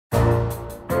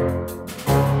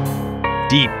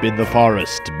Deep in the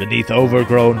forest, beneath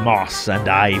overgrown moss and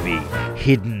ivy,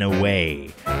 hidden away,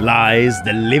 lies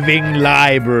the living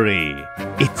library.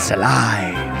 It's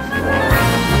alive.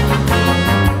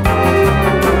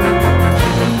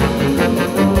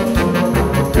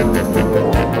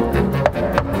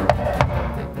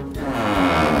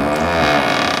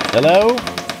 Hello?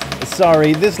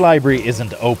 Sorry, this library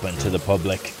isn't open to the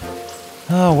public.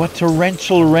 Oh, what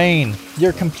torrential rain.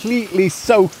 You're completely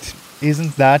soaked.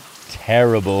 Isn't that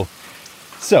terrible?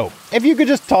 So, if you could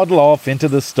just toddle off into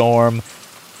the storm.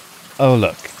 Oh,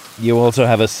 look. You also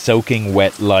have a soaking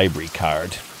wet library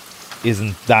card.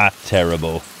 Isn't that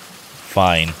terrible?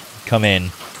 Fine. Come in.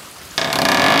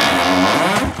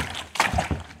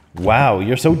 Wow,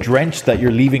 you're so drenched that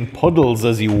you're leaving puddles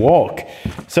as you walk.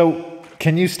 So,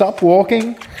 can you stop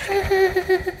walking?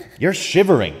 You're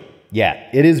shivering. Yeah,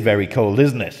 it is very cold,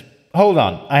 isn't it? Hold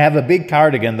on, I have a big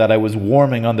cardigan that I was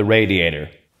warming on the radiator.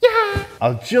 Yeah.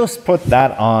 I'll just put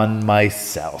that on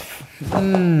myself.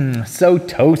 So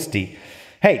toasty.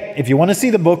 Hey, if you want to see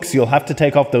the books, you'll have to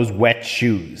take off those wet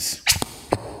shoes.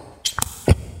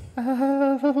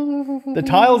 The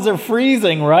tiles are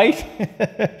freezing, right?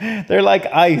 They're like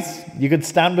ice. You could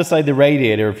stand beside the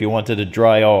radiator if you wanted to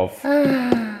dry off.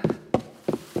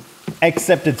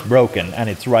 Except it's broken and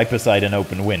it's right beside an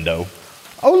open window.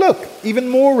 Oh look, even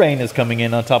more rain is coming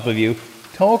in on top of you.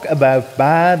 Talk about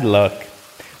bad luck.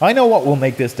 I know what will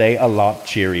make this day a lot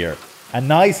cheerier. A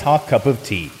nice hot cup of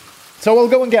tea. So I'll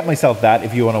go and get myself that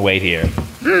if you want to wait here.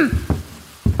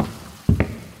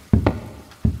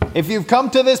 If you've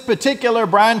come to this particular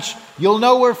branch, you'll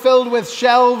know we're filled with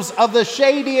shelves of the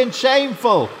shady and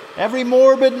shameful. Every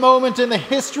morbid moment in the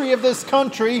history of this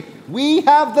country, we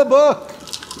have the book.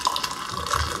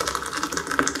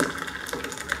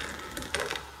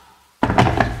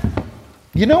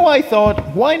 You know, I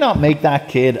thought, why not make that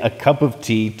kid a cup of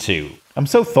tea too? I'm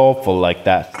so thoughtful like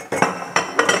that.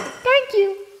 Thank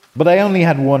you. But I only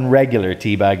had one regular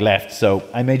tea bag left, so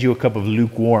I made you a cup of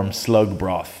lukewarm slug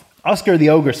broth. Oscar the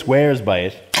Ogre swears by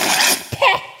it.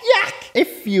 Yuck!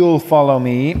 If you'll follow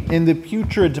me, in the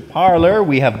putrid parlour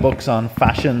we have books on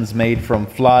fashions made from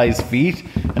flies' feet,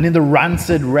 and in the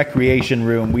rancid recreation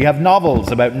room we have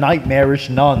novels about nightmarish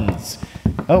nuns.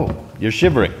 Oh, you're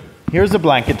shivering. Here's a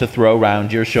blanket to throw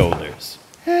round your shoulders.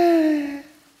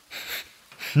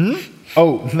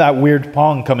 Oh, that weird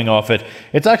pong coming off it.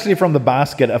 It's actually from the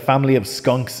basket a family of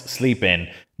skunks sleep in.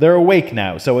 They're awake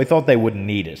now, so I thought they wouldn't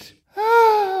need it.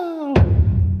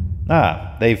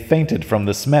 Ah, they've fainted from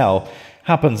the smell.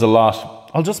 Happens a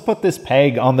lot. I'll just put this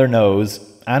peg on their nose,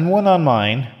 and one on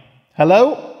mine.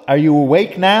 Hello? Are you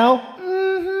awake now?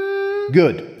 Mm-hmm.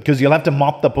 Good, because you'll have to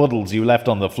mop the puddles you left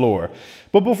on the floor.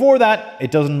 But before that, it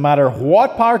doesn't matter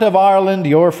what part of Ireland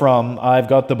you're from, I've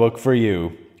got the book for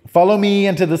you. Follow me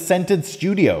into the scented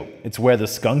studio. It's where the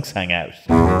skunks hang out.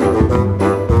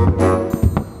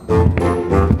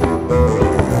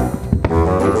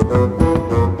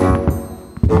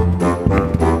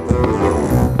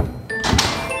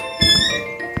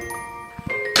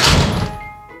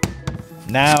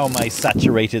 Now, my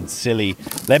saturated silly,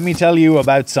 let me tell you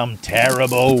about some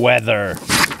terrible weather.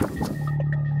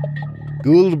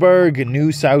 Goulburg,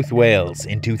 New South Wales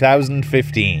in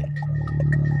 2015.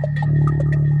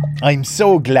 I'm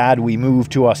so glad we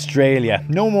moved to Australia.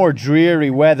 No more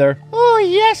dreary weather. Oh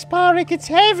yes, Pádraig, it's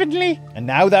heavenly. And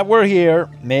now that we're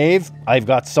here, Maeve, I've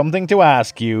got something to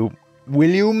ask you. Will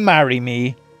you marry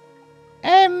me?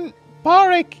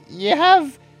 Pádraig, you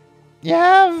have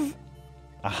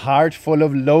a heart full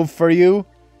of love for you?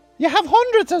 You have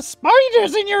hundreds of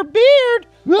spiders in your beard!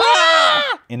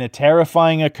 Ah! In a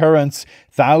terrifying occurrence,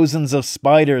 thousands of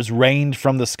spiders rained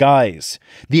from the skies.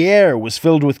 The air was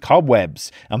filled with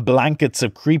cobwebs, and blankets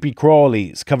of creepy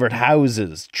crawlies covered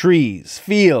houses, trees,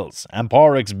 fields, and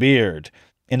Pádraig's beard.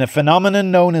 In a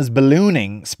phenomenon known as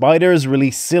ballooning, spiders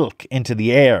release silk into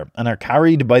the air and are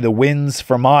carried by the winds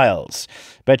for miles.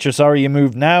 Bet you're sorry you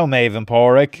moved now, Maeve and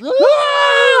Pádraig.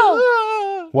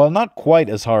 While not quite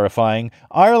as horrifying,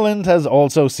 Ireland has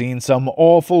also seen some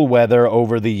awful weather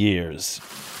over the years.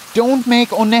 Don't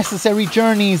make unnecessary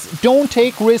journeys, don't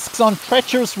take risks on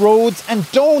treacherous roads, and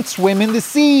don't swim in the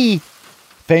sea.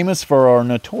 Famous for our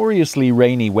notoriously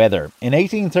rainy weather, in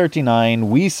 1839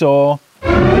 we saw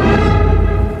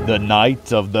the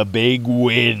Night of the Big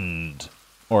Wind,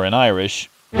 or in Irish,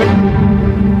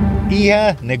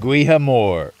 Ia Naguiha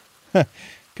Mór.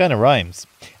 Kinda rhymes.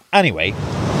 Anyway,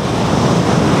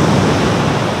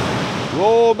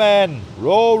 row, men!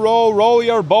 Row, row, row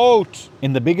your boat!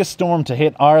 In the biggest storm to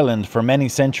hit Ireland for many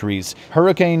centuries,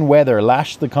 hurricane weather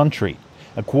lashed the country.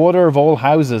 a quarter of all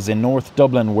houses in North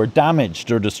Dublin were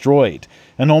damaged or destroyed,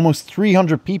 and almost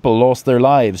 300 people lost their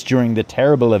lives during the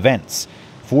terrible events.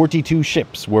 42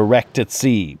 ships were wrecked at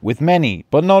sea, with many,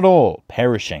 but not all,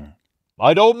 perishing.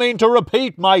 I don't mean to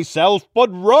repeat myself, but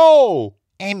row!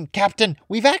 Captain,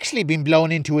 we've actually been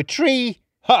blown into a tree.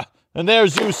 Ha! And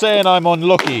there's you saying I'm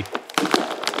unlucky.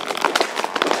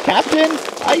 Captain,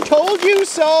 I told you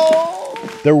so!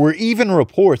 There were even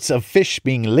reports of fish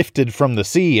being lifted from the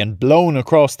sea and blown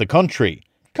across the country.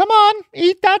 Come on,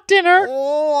 eat that dinner.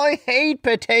 Oh, I hate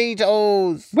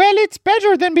potatoes. Well, it's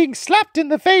better than being slapped in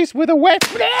the face with a wet...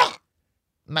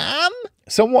 Ma'am?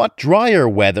 Somewhat drier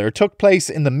weather took place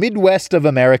in the Midwest of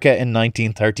America in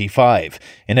 1935.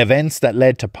 In events that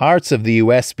led to parts of the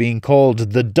US being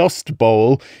called the Dust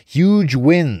Bowl, huge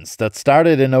winds that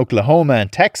started in Oklahoma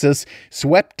and Texas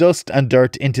swept dust and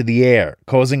dirt into the air,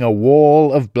 causing a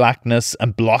wall of blackness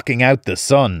and blocking out the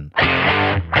sun.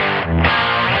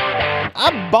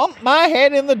 I bumped my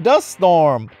head in the dust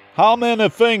storm. How many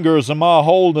fingers am I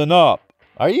holding up?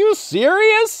 Are you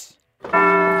serious?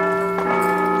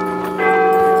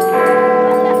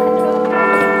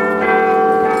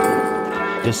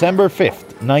 December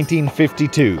 5th,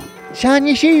 1952. Shine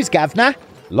your shoes, Gavna.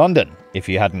 London, if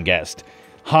you hadn't guessed.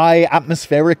 High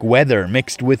atmospheric weather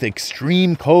mixed with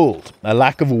extreme cold, a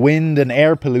lack of wind and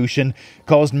air pollution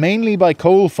caused mainly by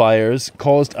coal fires,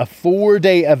 caused a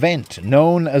 4-day event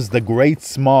known as the Great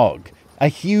Smog. A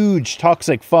huge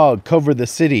toxic fog covered the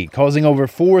city, causing over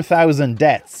 4,000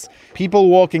 deaths. People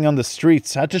walking on the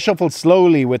streets had to shuffle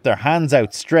slowly with their hands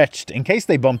outstretched in case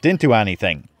they bumped into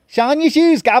anything. Shine your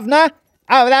shoes, Gavna.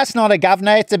 Oh, that's not a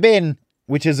Gavna, it's a bin.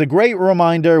 Which is a great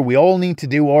reminder we all need to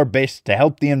do our bit to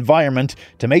help the environment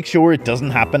to make sure it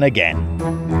doesn't happen again.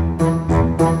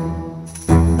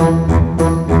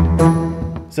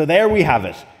 So there we have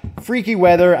it. Freaky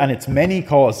weather and its many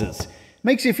causes.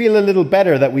 Makes you feel a little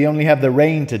better that we only have the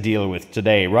rain to deal with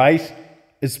today, right?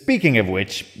 Speaking of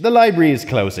which, the library is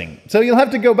closing, so you'll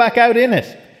have to go back out in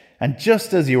it. And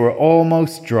just as you were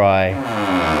almost dry...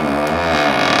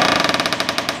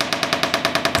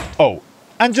 Oh,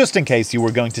 and just in case you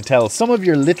were going to tell some of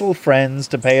your little friends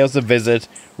to pay us a visit,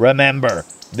 remember,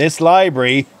 this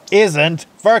library isn't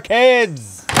for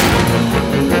kids!